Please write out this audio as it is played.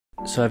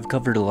So I've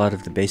covered a lot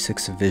of the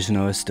basics of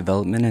VisionOs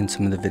development in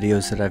some of the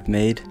videos that I've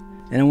made,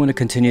 and I want to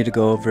continue to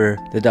go over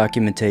the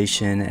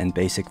documentation and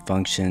basic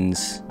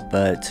functions,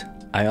 but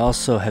I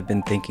also have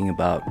been thinking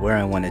about where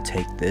I want to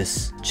take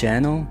this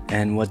channel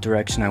and what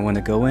direction I want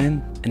to go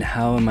in, and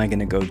how am I going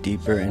to go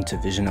deeper into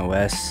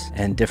VisionOs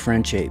and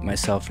differentiate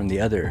myself from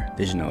the other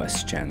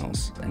VisionOs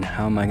channels, and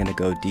how am I going to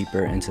go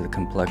deeper into the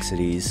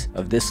complexities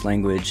of this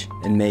language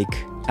and make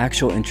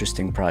actual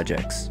interesting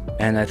projects.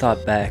 And I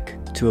thought back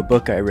to a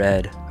book I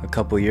read a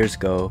couple years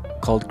ago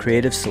called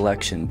Creative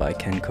Selection by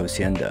Ken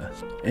Kocienda.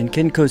 And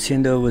Ken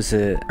Kocienda was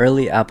an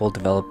early Apple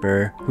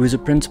developer who was a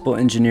principal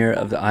engineer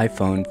of the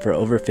iPhone for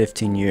over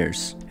 15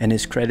 years and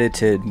is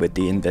credited with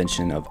the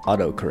invention of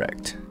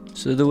autocorrect.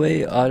 So the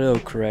way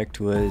autocorrect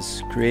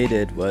was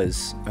created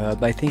was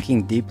by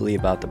thinking deeply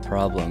about the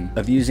problem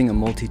of using a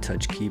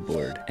multi-touch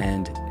keyboard,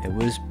 and it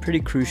was pretty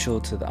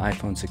crucial to the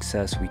iPhone's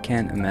success. We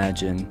can't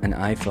imagine an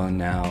iPhone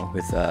now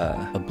with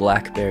a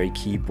BlackBerry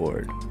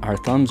keyboard. Our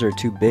thumbs are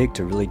too big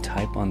to really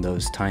type on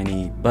those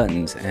tiny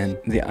buttons, and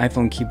the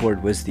iPhone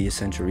keyboard was the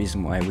essential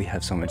reason why we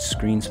have so much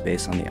screen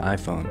space on the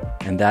iPhone,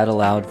 and that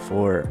allowed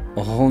for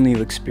a whole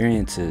new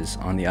experiences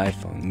on the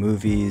iPhone,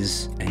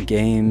 movies and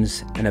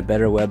games, and a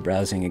better web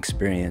browsing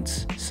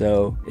experience.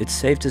 So it's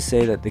safe to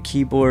say that the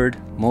keyboard,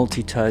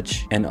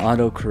 multi-touch, and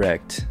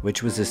autocorrect,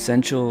 which was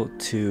essential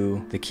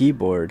to the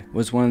keyboard,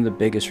 was one of the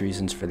biggest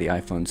reasons for the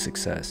iPhone's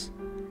success.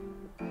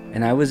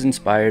 And I was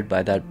inspired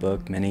by that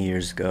book many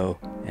years ago,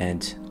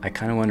 and I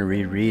kind of want to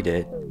reread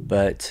it,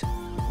 but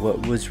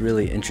what was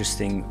really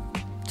interesting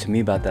to me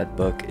about that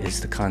book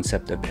is the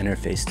concept of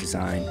interface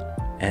design.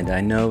 And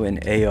I know in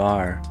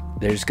AR,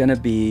 there's going to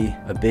be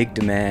a big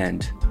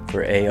demand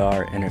for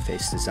AR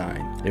interface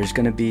design. There's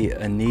going to be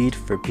a need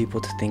for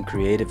people to think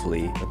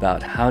creatively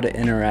about how to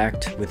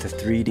interact with a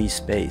 3D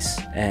space,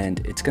 and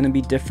it's going to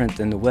be different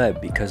than the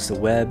web, because the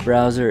web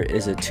browser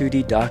is a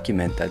 2D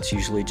document that's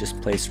usually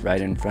just placed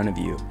right in front of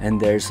you, and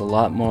there's a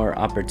lot more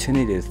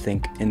opportunity to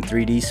think in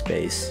 3D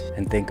space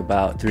and think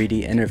about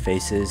 3D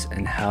interfaces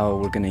and how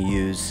we're going to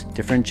use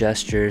different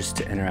gestures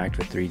to interact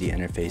with 3D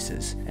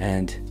interfaces.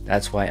 And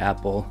that's why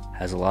Apple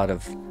has a lot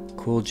of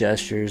cool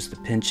gestures, the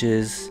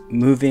pinches,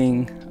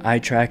 moving, eye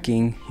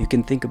tracking. You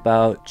can think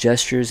about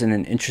gestures in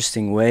an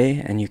interesting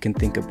way, and you can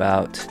think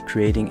about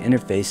creating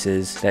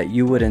interfaces that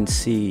you wouldn't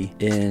see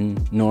in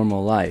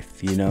normal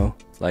life, you know,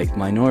 like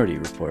Minority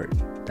Report.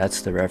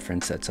 That's the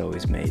reference that's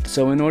always made.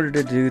 So in order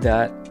to do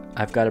that,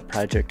 I've got a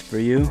project for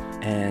you,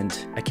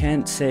 and I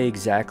can't say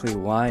exactly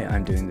why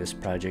I'm doing this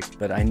project,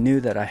 but I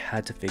knew that I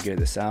had to figure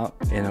this out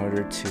in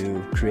order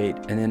to create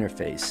an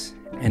interface,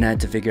 and I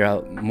had to figure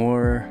out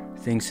more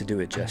things to do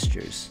with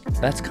gestures.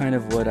 That's kind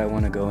of what I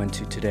want to go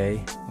into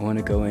today. I want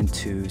to go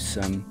into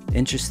some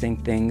interesting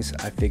things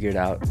I figured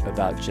out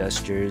about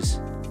gestures,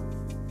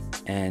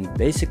 and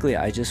basically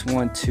I just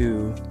want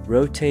to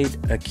rotate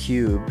a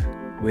cube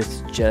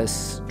with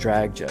just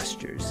drag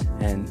gestures.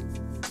 And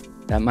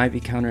that might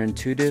be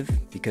counterintuitive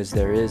because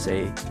there is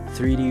a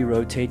 3D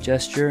rotate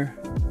gesture,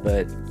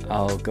 but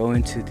I'll go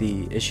into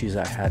the issues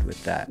I had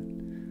with that.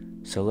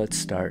 So let's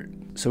start.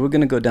 So we're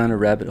going to go down a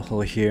rabbit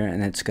hole here,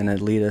 and it's going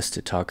to lead us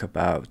to talk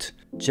about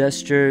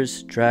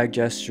gestures, drag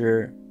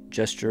gesture,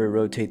 gesture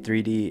rotate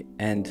 3D,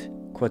 and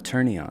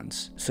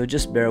Quaternions. So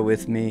just bear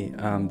with me,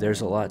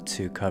 there's a lot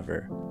to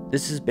cover.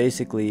 This is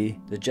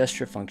basically the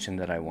gesture function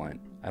that I want.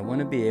 I want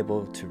to be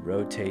able to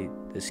rotate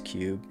this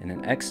cube in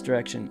an X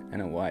direction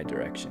and a Y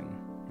direction.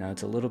 Now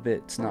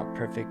it's not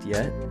perfect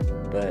yet,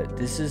 but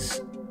this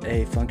is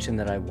a function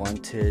that I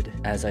wanted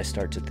as I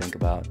start to think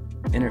about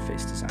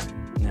interface design.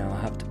 Now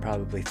I'll have to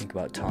probably think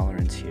about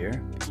tolerance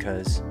here,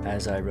 because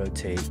as I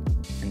rotate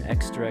in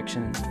X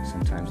direction,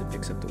 sometimes it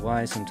picks up the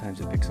Y, sometimes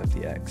it picks up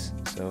the X.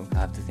 So I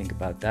have to think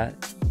about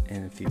that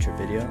in a future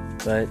video.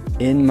 But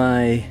in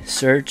my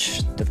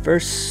search, the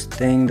first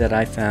thing that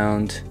I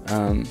found,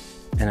 and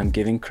I'm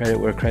giving credit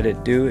where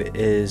credit due,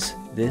 is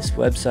this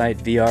website,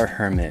 VR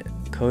Hermit,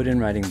 Code and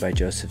Writing by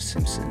Joseph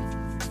Simpson.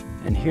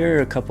 And here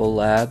are a couple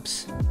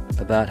labs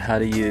about how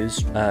to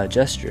use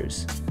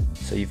gestures.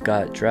 So you've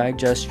got drag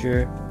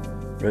gesture,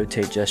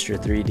 rotate gesture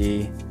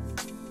 3D,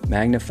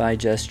 magnify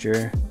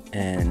gesture,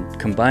 and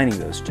combining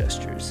those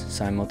gestures,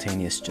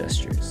 simultaneous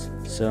gestures.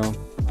 So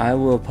I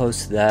will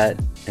post that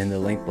in the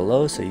link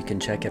below so you can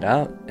check it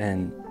out,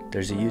 and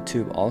there's a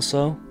YouTube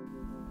also.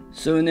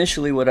 So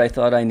initially what I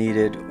thought I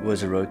needed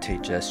was a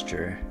rotate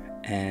gesture,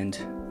 and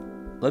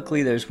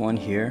luckily there's one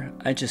here.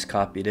 I just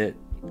copied it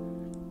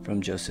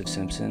from Joseph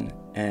Simpson,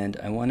 and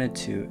I wanted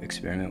to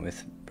experiment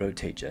with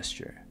rotate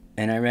gesture.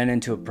 And I ran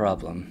into a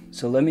problem.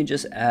 So let me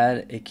just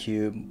add a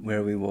cube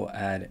where we will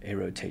add a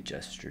rotate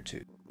gesture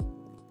to.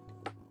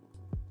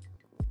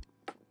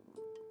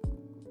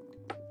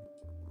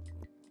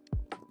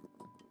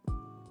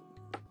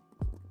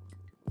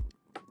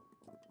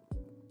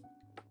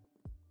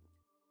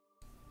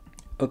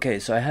 Okay,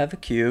 so I have a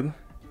cube,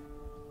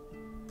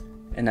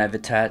 and I've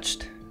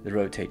attached the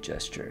rotate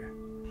gesture.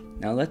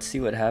 Now let's see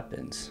what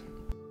happens.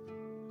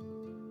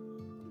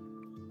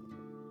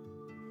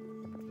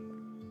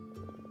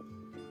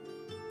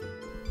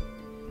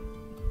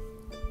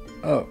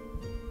 Oh,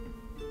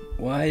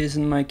 why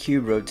isn't my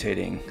cube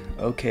rotating?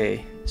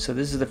 Okay, so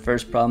this is the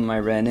first problem I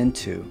ran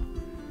into.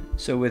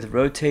 So with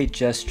Rotate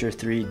Gesture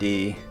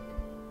 3D,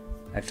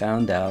 I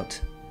found out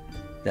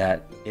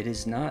that it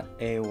is not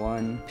a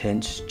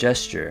 1-pinch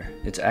gesture.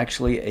 It's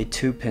actually a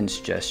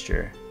 2-pinch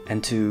gesture.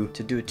 And to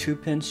do a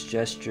 2-pinch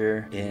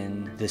gesture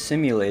in the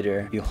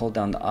simulator, you hold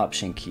down the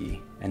Option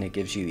key and it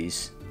gives you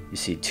these, you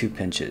see 2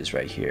 pinches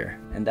right here.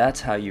 And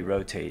that's how you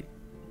rotate.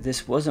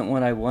 This wasn't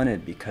what I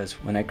wanted, because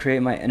when I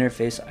create my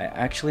interface, I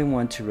actually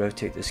want to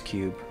rotate this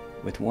cube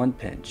with 1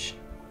 pinch.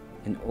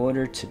 In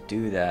order to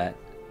do that,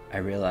 I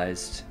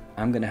realized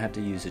I'm gonna have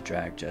to use a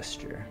drag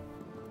gesture.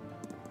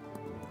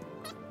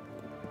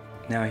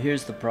 Now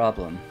here's the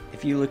problem.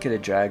 If you look at a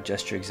drag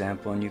gesture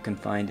example, and you can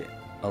find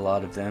a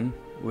lot of them,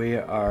 we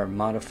are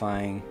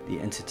modifying the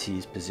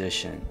entity's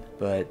position.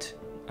 But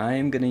I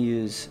am going to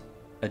use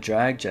a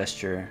drag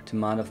gesture to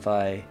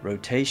modify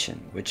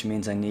rotation, which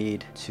means I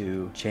need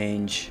to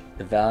change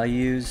the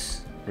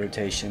values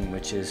rotation,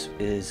 which is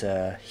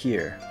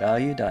here,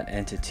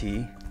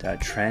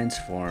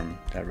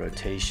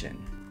 value.entity.transform.rotation.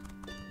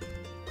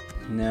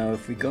 Now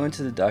if we go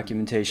into the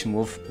documentation,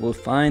 we'll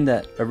find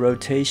that a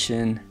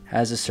rotation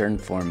has a certain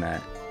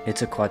format.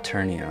 It's a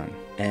quaternion,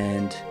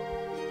 and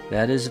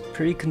that is a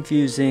pretty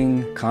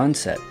confusing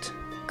concept.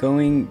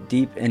 Going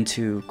deep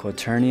into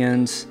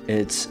quaternions,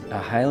 it's a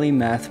highly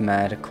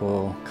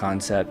mathematical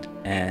concept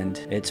and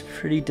it's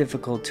pretty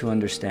difficult to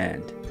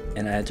understand.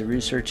 And I had to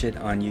research it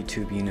on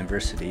YouTube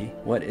University.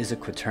 What is a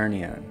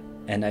quaternion?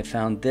 And I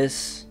found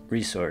this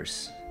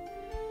resource.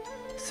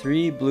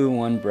 3 blue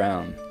 1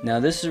 brown. Now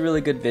this is a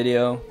really good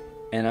video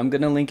and I'm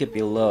gonna link it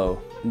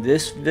below.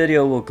 This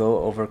video will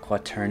go over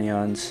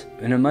quaternions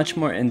in a much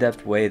more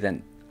in-depth way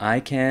than I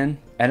can.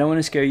 I don't want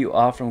to scare you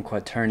off from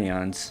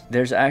quaternions.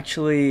 There's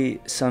actually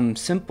some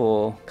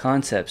simple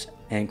concepts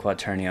in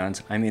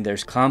quaternions. I mean,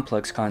 there's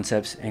complex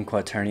concepts in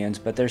quaternions,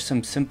 but there's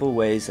some simple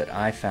ways that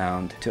I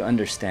found to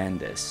understand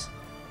this.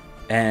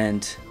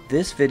 And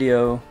this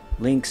video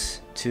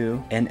links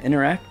to an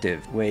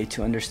interactive way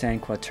to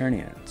understand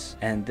quaternions.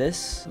 And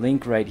this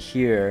link right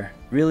here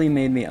really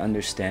made me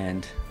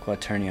understand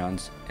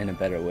quaternions in a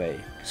better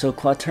way. So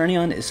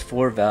quaternion is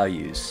 4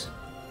 values,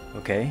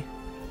 okay?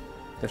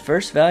 The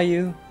first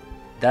value,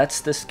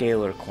 that's the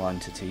scalar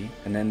quantity,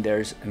 and then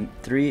there's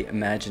 3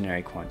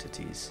 imaginary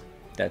quantities.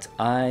 That's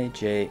I,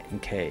 J, and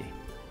K.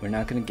 We're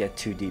not going to get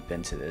too deep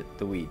into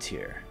the weeds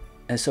here.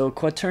 And so a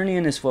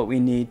quaternion is what we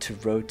need to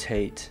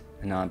rotate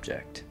an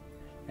object.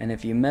 And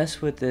if you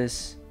mess with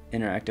this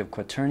interactive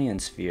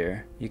quaternion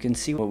sphere, you can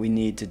see what we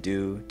need to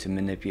do to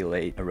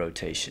manipulate a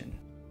rotation.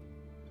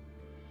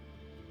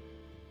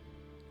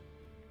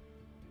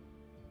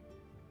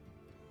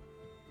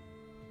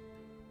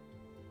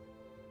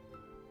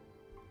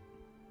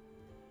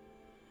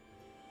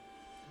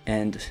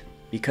 And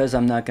because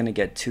I'm not going to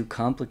get too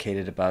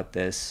complicated about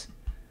this,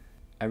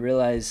 I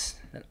realized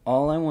that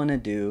all I want to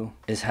do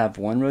is have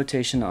 1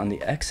 rotation on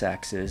the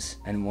x-axis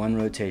and 1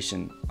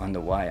 rotation on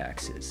the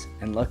y-axis.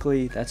 And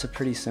luckily, that's a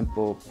pretty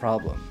simple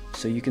problem.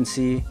 So you can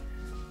see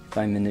if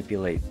I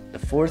manipulate the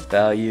 4th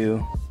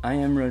value, I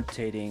am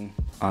rotating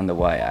on the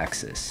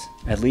y-axis,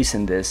 at least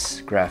in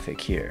this graphic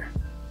here.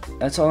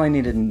 That's all I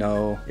needed to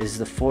know, is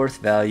the 4th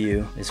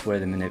value is where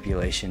the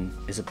manipulation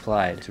is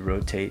applied to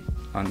rotate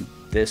on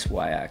this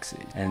y-axis.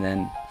 And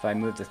then if I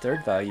move the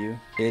 3rd value,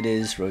 it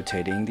is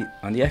rotating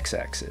on the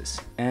x-axis.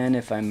 And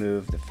if I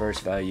move the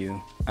 1st value,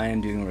 I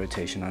am doing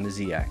rotation on the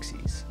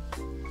z-axis.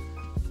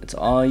 That's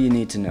all you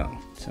need to know.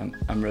 So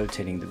I'm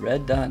rotating the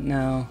red dot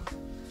now,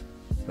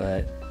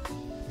 but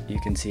you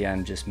can see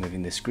I'm just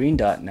moving this green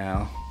dot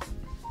now.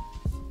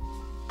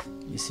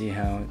 You see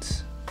how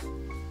it's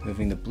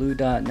moving the blue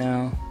dot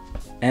now.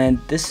 And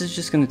this is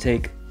just going to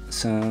take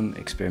some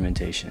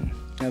experimentation.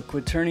 Now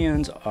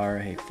quaternions are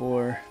a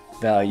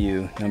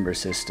 4-value number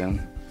system.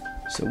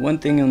 So one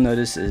thing you'll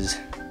notice is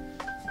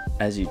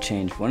as you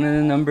change one of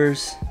the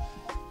numbers,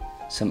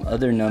 some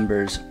other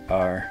numbers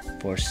are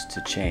forced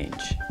to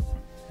change.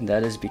 And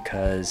that is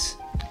because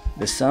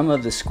the sum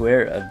of the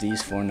square of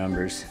these 4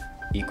 numbers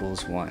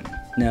equals 1.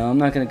 Now I'm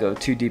not going to go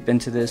too deep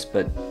into this,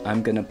 but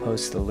I'm going to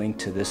post the link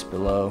to this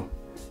below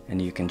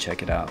and you can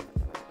check it out.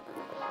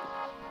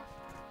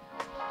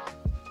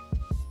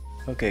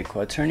 Okay,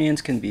 quaternions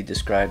can be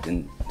described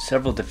in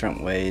several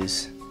different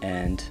ways,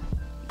 and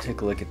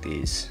take a look at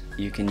these.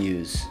 You can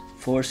use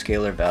 4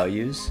 scalar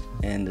values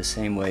in the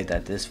same way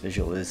that this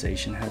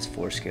visualization has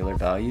 4 scalar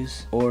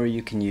values, or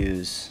you can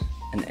use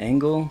an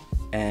angle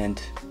and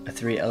a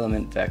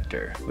 3-element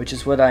vector, which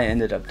is what I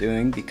ended up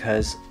doing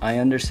because I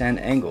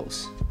understand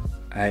angles.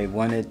 I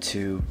wanted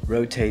to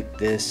rotate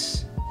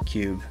this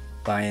cube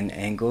by an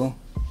angle.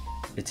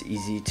 It's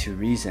easy to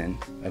reason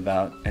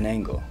about an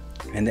angle.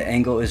 And the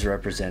angle is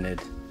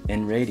represented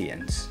in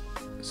radians.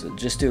 So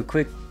just do a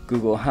quick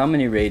Google, how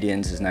many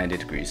radians is 90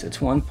 degrees? It's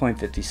 1.57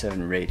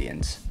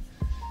 radians.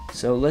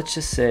 So let's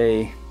just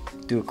say,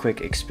 do a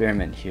quick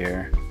experiment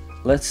here.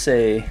 Let's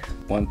say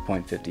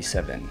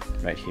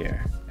 1.57 right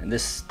here. And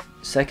this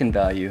second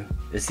value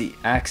is the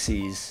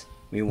axis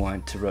we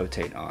want to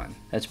rotate on.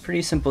 That's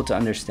pretty simple to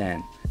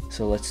understand,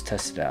 so let's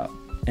test it out.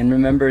 And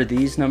remember,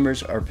 these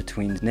numbers are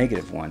between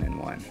 -1 and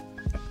 1.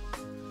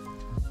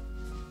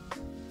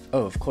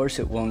 Oh, of course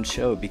it won't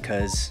show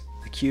because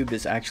the cube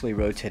is actually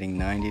rotating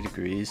 90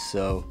 degrees,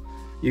 so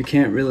you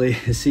can't really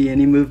see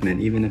any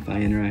movement even if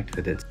I interact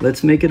with it.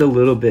 Let's make it a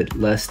little bit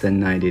less than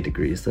 90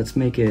 degrees. Let's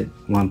make it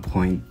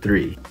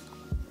 1.3.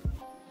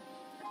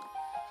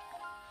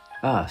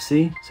 Ah,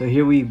 see? So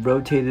here we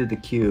rotated the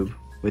cube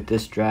with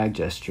this drag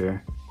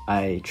gesture.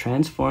 I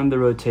transformed the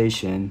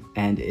rotation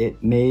and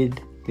it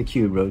made the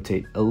cube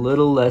rotate a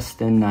little less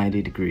than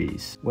 90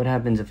 degrees. What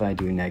happens if I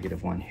do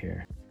 -1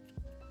 here?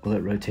 Will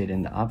it rotate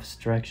in the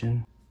opposite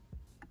direction?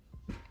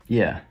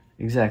 Yeah,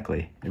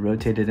 exactly. It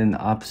rotated in the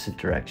opposite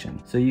direction.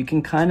 So you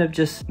can kind of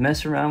just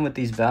mess around with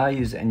these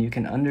values and you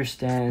can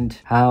understand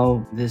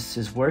how this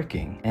is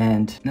working.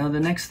 And now the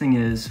next thing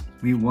is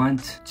we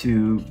want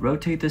to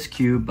rotate this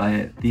cube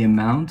by the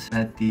amount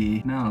that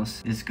the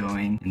mouse is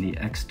going in the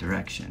X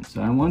direction.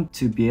 So I want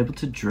to be able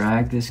to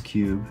drag this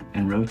cube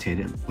and rotate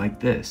it like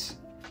this,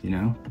 you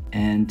know?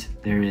 And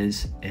there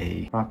is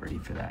a property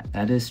for that.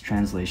 That is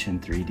translation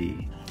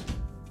 3D.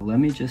 Let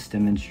me just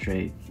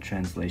demonstrate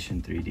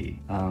translation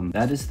 3D.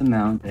 That is the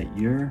amount that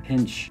your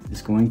pinch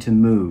is going to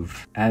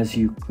move as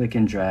you click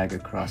and drag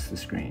across the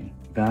screen.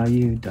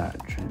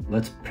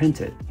 Let's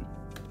print it.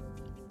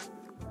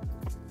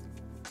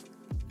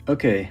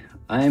 Okay,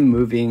 I am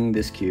moving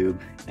this cube,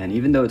 and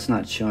even though it's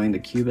not showing the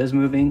cube as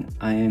moving,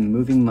 I am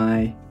moving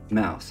my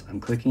mouse.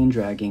 I'm clicking and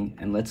dragging,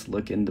 and let's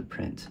look in the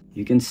print.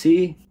 You can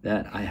see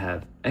that I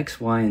have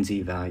X, Y, and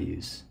Z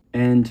values.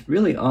 And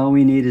really all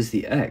we need is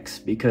the X,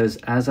 because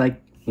as I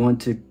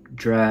want to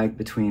drag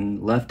between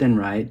left and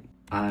right,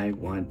 I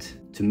want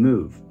to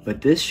move.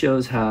 But this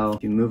shows how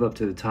you move up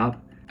to the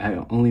top. I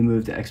only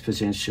move the X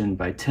position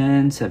by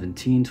 10,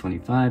 17,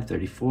 25,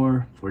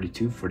 34,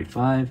 42,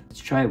 45. Let's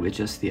try it with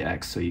just the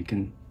X so you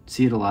can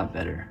see it a lot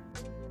better.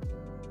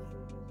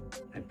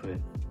 I put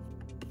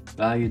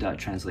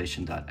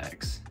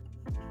value.translation.x.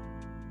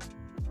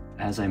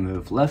 As I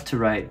move left to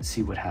right,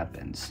 see what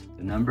happens.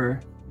 The number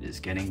is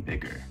getting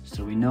bigger.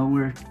 So we know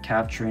we're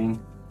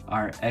capturing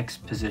our X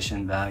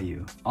position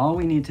value. All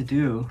we need to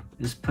do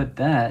is put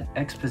that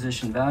X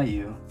position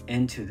value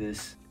into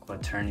this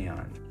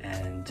Quaternion,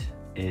 and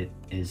it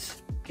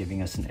is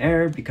giving us an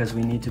error because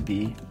we need to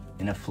be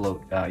in a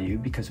float value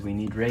because we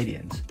need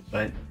radians.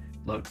 But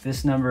look,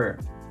 this number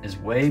is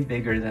way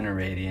bigger than a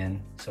radian,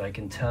 so I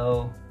can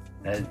tell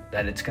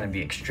that it's going to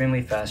be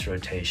extremely fast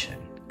rotation,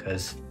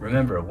 because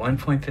remember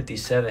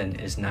 1.57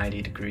 is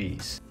 90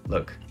 degrees.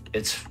 Look,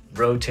 it's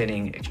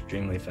rotating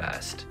extremely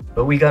fast.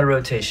 But we got a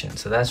rotation,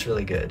 so that's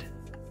really good.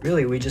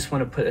 Really, we just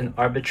want to put an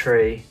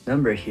arbitrary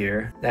number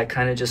here that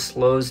kind of just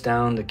slows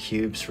down the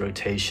cube's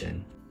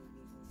rotation.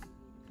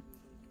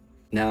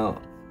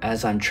 Now,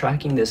 as I'm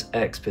tracking this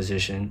X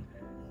position,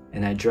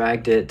 and I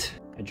dragged it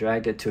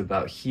to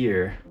about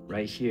here,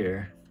 right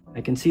here,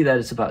 I can see that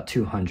it's about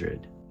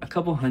 200. A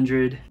couple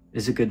hundred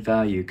is a good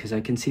value because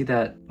I can see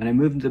that when I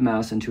moved the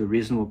mouse into a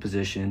reasonable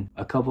position,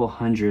 a couple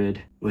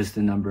hundred was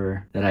the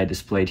number that I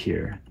displayed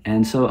here.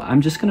 And so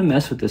I'm just gonna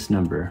mess with this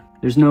number.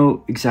 There's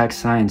no exact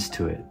science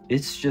to it.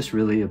 It's just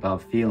really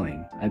about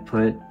feeling. I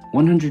put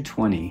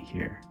 120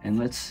 here, and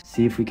let's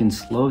see if we can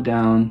slow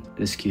down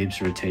this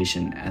cube's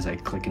rotation as I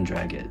click and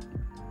drag it.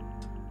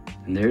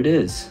 And there it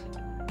is.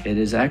 It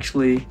is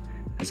actually,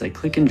 as I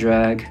click and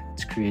drag,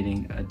 it's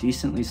creating a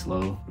decently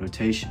slow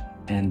rotation.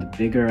 And the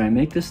bigger I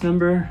make this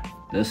number,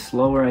 the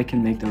slower I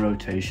can make the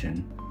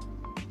rotation.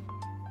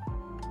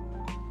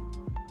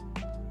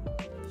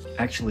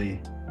 Actually,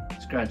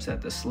 scratch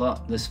that. The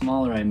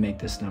smaller I make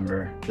this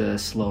number, the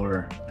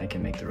slower I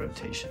can make the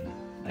rotation.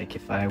 Like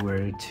if I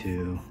were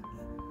to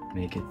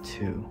make it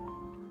 2.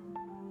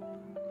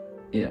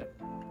 Yeah,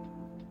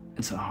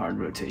 it's a hard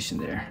rotation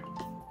there.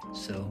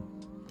 So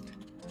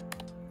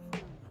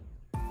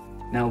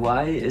now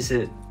why is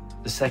it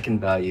the second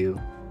value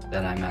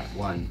that I'm at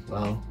 1?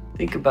 Well,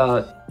 think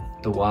about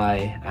the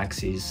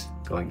y-axis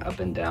going up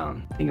and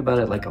down. Think about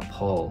it like a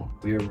pole.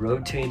 We are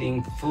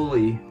rotating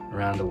fully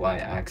around the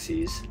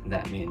y-axis, and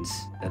that means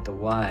that the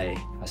y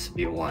has to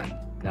be a 1.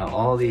 Now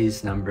all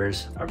these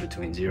numbers are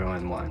between 0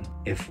 and 1.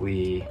 If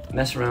we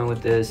mess around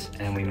with this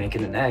and we make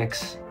it an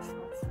x,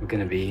 we're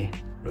going to be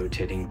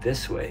rotating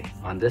this way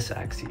on this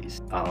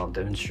axis. I'll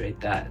demonstrate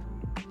that.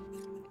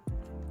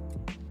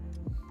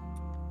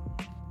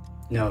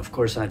 Now of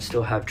course I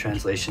still have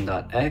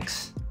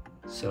translation.x,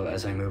 so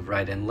as I move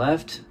right and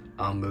left,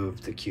 I'll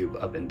move the cube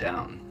up and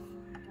down.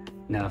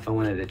 Now if I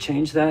wanted to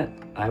change that,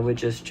 I would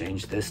just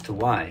change this to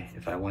y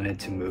if I wanted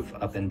to move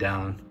up and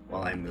down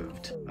while I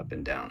moved up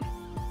and down.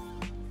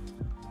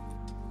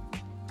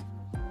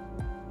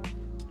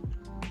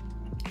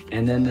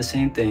 And then the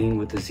same thing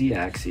with the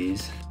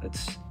z-axis.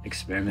 Let's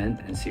experiment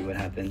and see what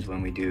happens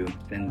when we do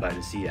spin by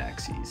the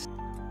z-axis.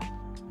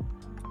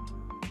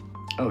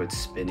 Oh, it's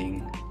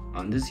spinning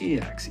on the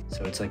z-axis.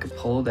 So it's like a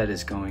pole that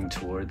is going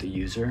toward the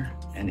user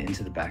and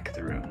into the back of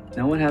the room.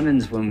 Now what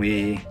happens when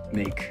we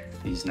make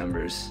these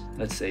numbers.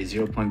 Let's say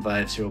 0.5,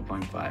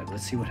 0.5.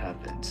 Let's see what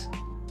happens.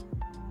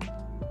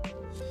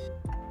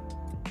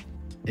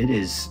 It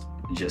is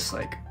just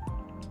like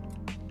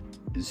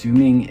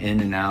zooming in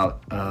and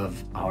out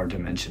of our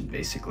dimension,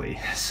 basically.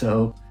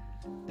 So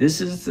this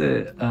is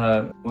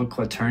the what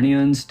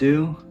Quaternions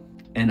do,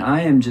 and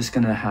I am just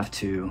gonna have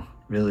to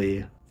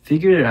really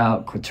figure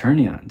out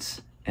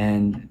Quaternions.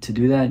 And to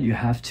do that, you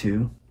have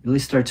to really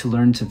start to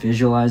learn to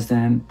visualize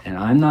them, and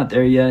I'm not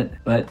there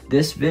yet, but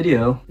this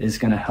video is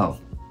gonna help.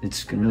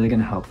 It's really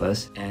gonna help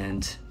us.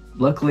 And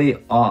luckily,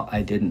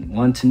 I didn't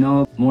want to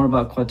know more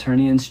about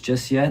Quaternions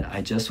just yet.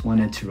 I just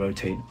wanted to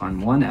rotate on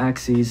one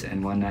axis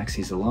and one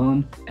axis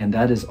alone, and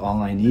that is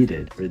all I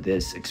needed for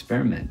this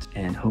experiment.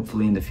 And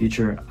hopefully in the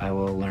future, I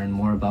will learn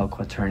more about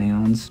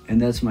Quaternions. And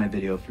that's my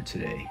video for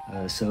today.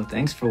 So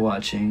thanks for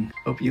watching.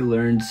 Hope you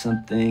learned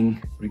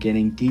something. We're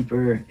getting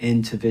deeper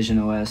into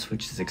VisionOs,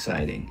 which is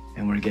exciting.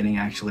 And we're getting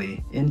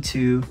actually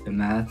into the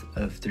math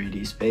of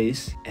 3D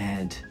space.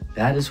 And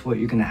that is what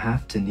you're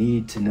gonna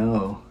need to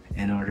know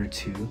in order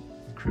to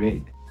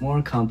create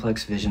more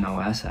complex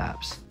VisionOs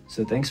apps.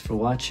 So thanks for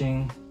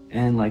watching,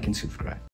 and like and subscribe.